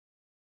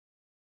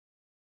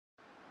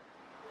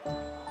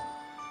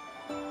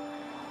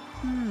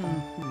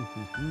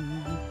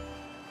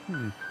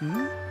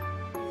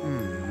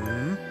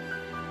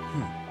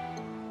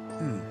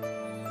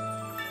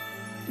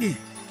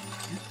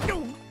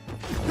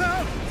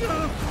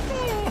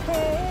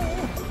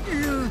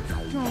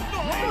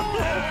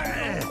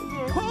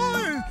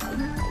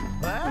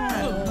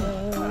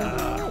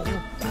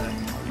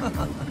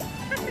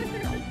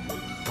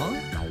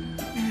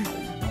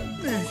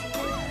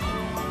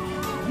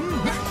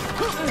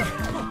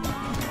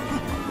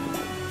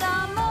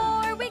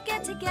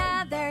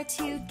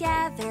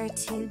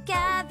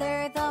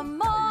Together, the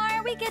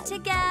more we get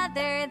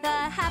together, the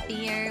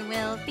happier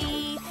we'll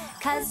be.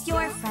 'Cause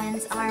your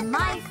friends are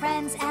my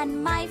friends,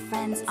 and my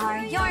friends are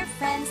your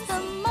friends. The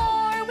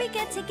more we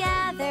get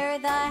together,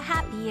 the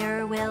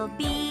happier we'll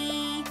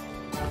be.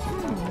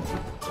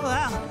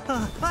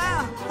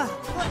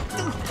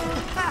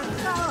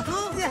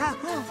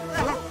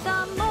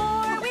 The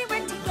more we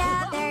work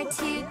together,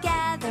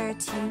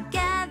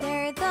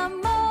 together, the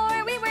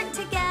more we work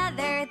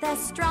together, the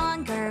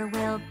stronger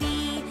we'll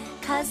be.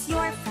 'Cause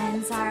your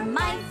friends are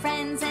my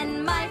friends,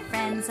 and my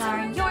friends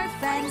are your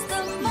friends.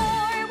 The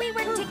more we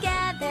work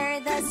together,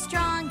 the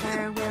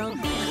stronger we'll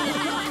be.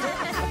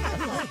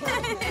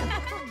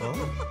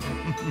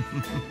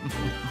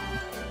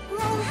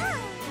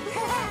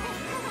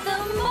 The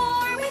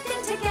more we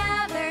think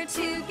together,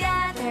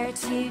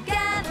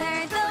 together,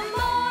 the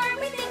more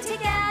we think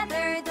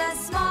together, the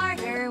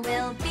smarter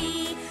we'll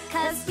be.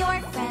 'Cause your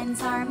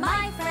friends are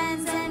my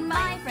friends, and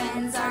my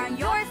friends are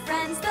your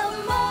friends. The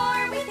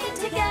more we think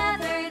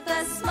together,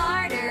 the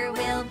smarter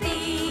we'll be.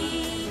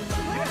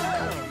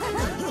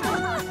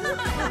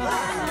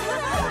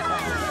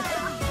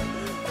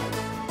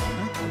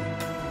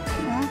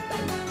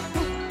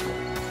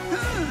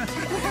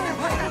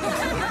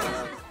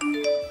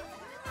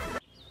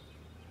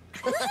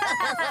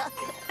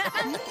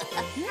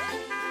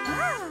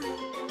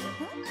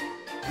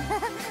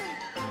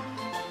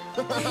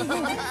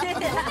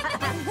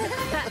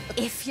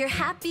 If you're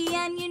happy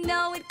and you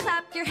know it,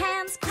 clap your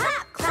hands,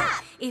 clap,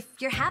 clap. If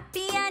you're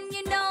happy and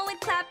you know it,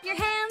 clap your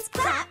hands,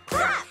 clap,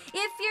 clap.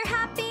 If you're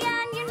happy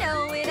and you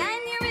know it,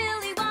 and you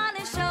really want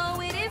to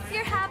show it. If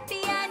you're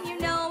happy and you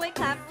know it,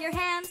 clap your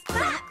hands,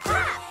 clap,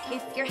 clap.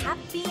 If you're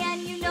happy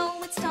and you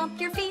know it, stomp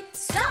your feet,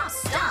 stomp,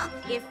 stomp.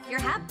 If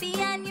you're happy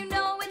and you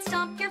know it,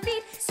 stomp your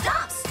feet,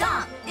 stomp,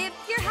 stomp. If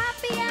you're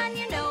happy and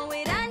you know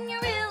it, and you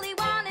really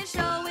want to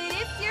show it.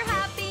 If you're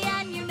happy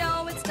and you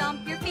know it,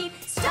 stomp your feet,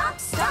 stomp,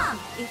 stomp.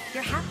 If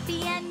you're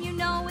happy and you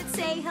know it,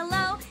 say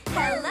hello,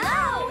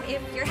 hello.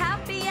 If you're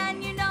happy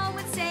and you know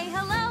it, say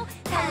hello,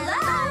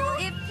 hello.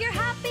 If you're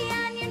happy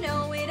and you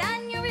know it,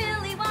 and you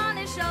really want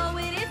to show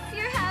it. If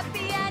you're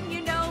happy and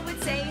you know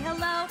it, say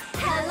hello,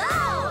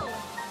 hello.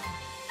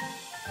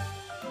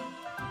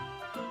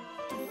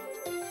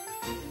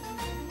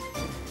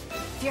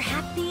 If you're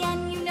happy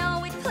and you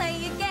know it, play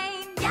a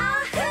game,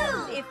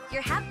 Yahoo! If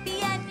you're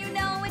happy and you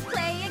know it,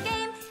 play a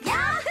game,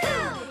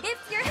 Yahoo! If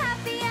you're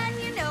happy and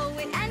you know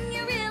it, and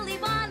you really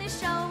want to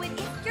show it.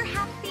 If you're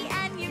happy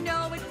and you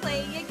know it,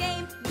 play a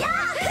game,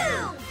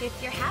 Yahoo! If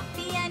you're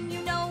happy and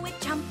you know it,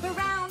 jump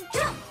around,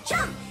 jump,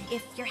 jump.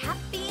 If you're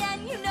happy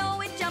and you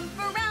know it, jump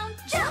around,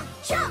 jump,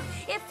 jump.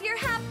 If you're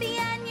happy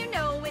and you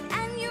know it,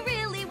 and you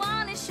really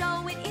want to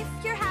show it. If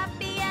you're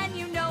happy and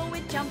you know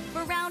it, jump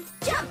around,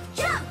 jump,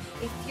 jump.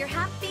 If you're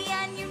happy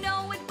and you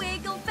know it,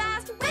 wiggle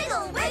fast,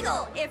 wiggle,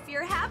 wiggle. If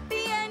you're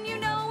happy and you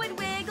know it,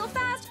 wiggle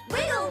fast,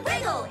 wiggle,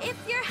 wiggle. If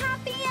you're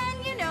happy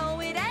and you know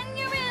it, and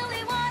you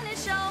really want to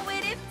show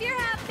it. If you're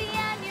happy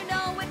and you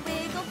know it,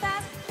 wiggle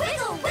fast,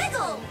 wiggle,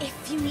 wiggle.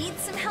 If you need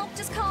some help,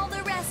 just call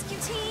the rescue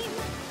team.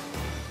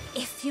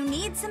 If you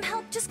need some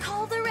help, just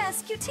call the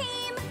rescue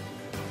team.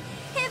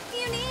 If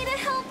you need a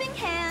helping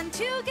hand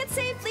to get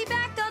safely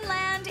back on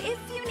land. If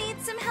you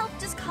need some help,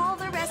 just call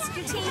the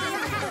rescue team.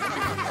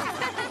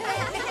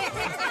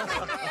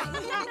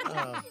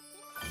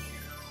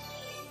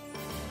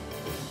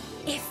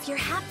 If you're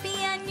happy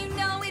and you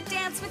know it,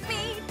 dance with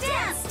me,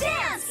 dance,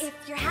 dance. If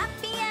you're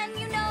happy and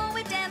you know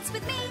it, dance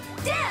with me,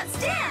 dance,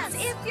 dance.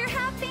 If you're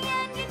happy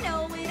and you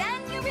know it,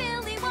 and you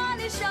really want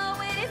to show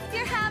it. If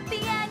you're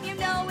happy and you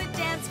know it,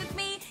 dance with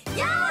me,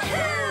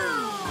 Yahoo!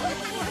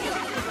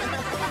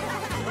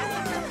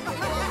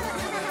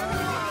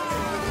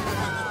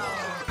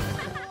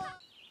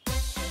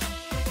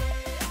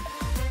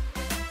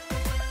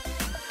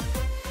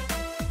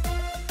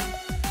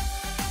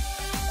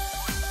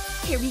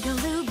 Here we go,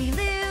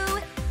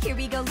 Looby-Loo. Here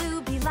we go,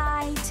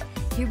 Looby-Light.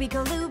 Here we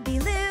go,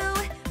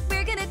 Looby-Loo.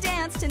 We're gonna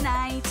dance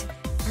tonight.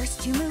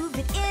 First you move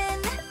it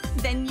in,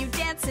 then you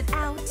dance it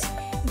out.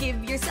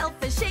 Give yourself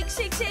a shake,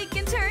 shake, shake,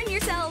 and turn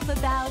yourself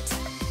about.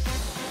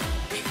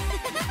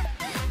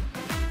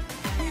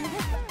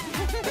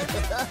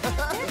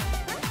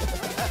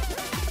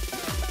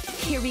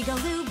 Here we go,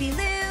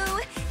 Looby-Loo.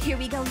 Here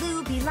we go,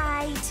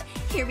 Looby-Light.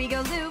 Here we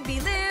go,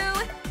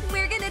 Looby-Loo.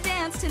 We're gonna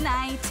dance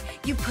tonight.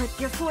 You put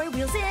your four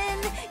wheels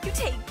in, you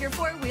take your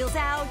four wheels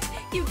out.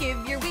 You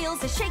give your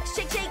wheels a shake,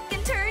 shake, shake,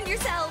 and turn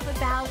yourself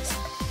about.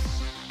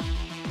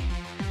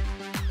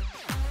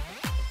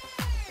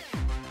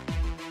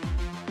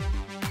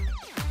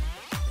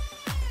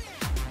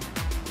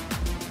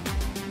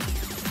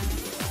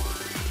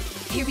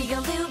 Here we go,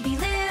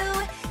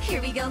 Looby-Loo.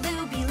 Here we go,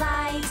 Looby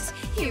Light.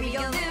 Here we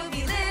go,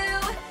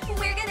 Looby-Loo.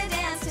 We're gonna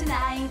dance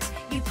tonight.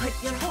 You put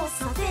your whole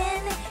self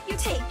in, you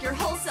take your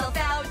whole self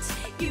out.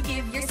 You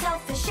give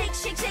yourself a shake,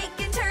 shake, shake,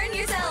 and turn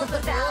yourself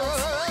about.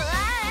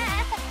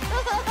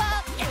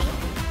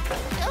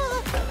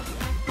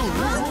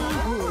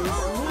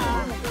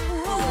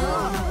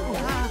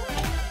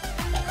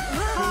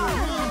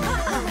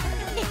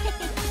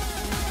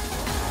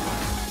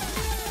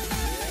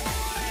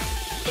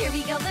 Here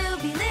we go,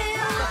 Looby-Loo.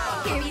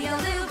 Here we go,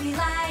 Looby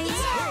Light.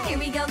 Here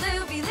we go,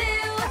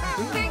 Looby-Loo.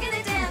 We're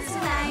gonna dance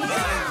tonight.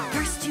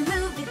 First you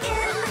move it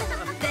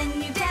in,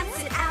 then you dance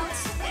it out.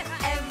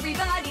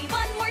 Everybody,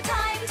 one more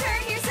time,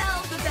 turn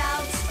yourself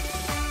about.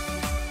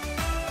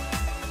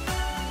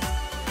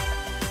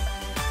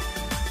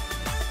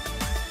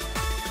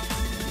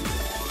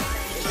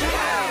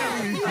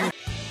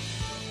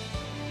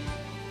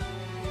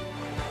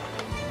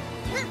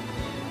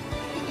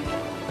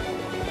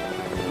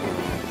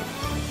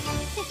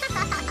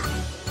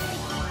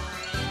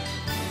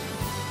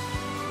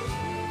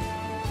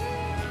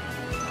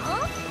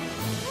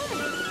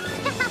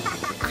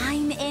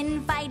 I'm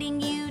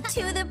inviting you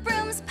to the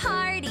Brooms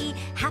party,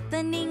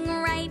 happening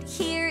right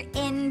here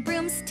in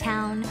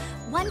Broomstown.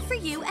 One for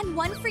you and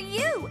one for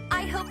you.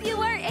 I hope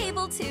you are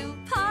able to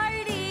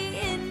party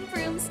in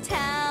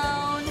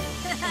Broomstown.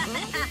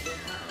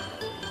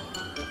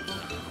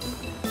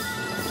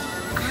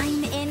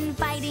 I'm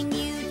inviting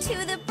you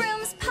to the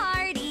Brooms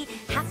party,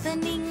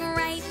 happening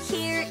right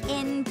here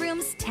in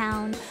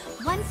Broomstown.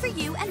 One for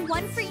you and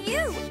one for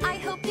you. I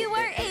hope you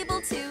are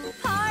able to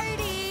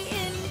party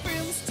in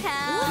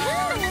Broomstown.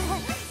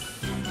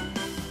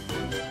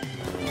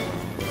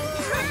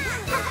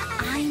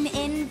 I'm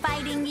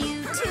inviting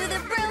you to the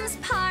Brooms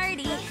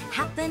party,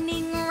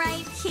 happening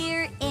right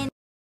here in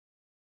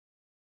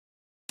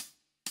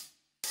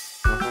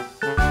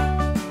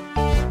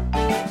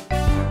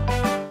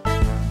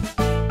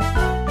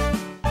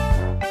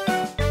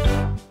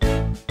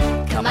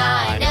Come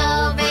on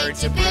over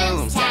to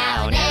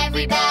Broomstown.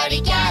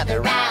 Everybody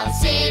gather round,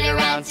 sit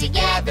around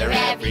together.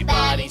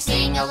 Everybody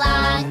sing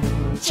along.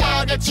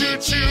 Chugga choo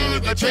choo,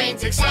 the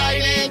train's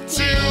excited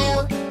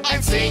too,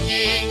 and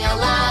singing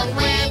along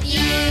with you.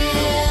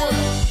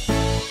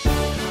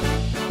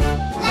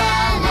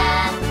 La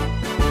la,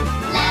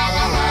 la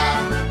la la.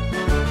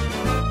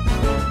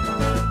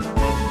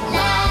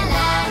 La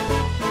la,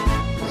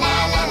 la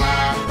la la.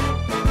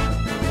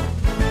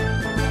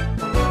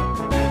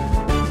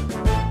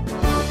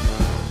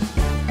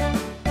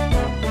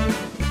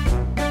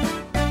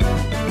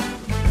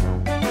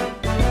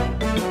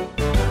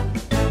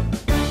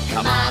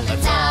 Come on,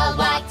 let's all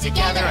walk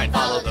together and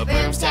follow the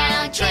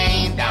Broomstown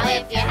train. Now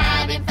if you're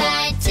having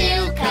fun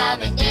too,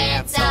 come and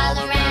dance all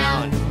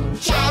around.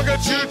 Chugga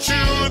choo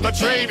choo, the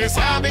train is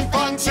having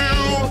fun too,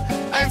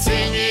 and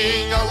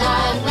singing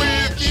along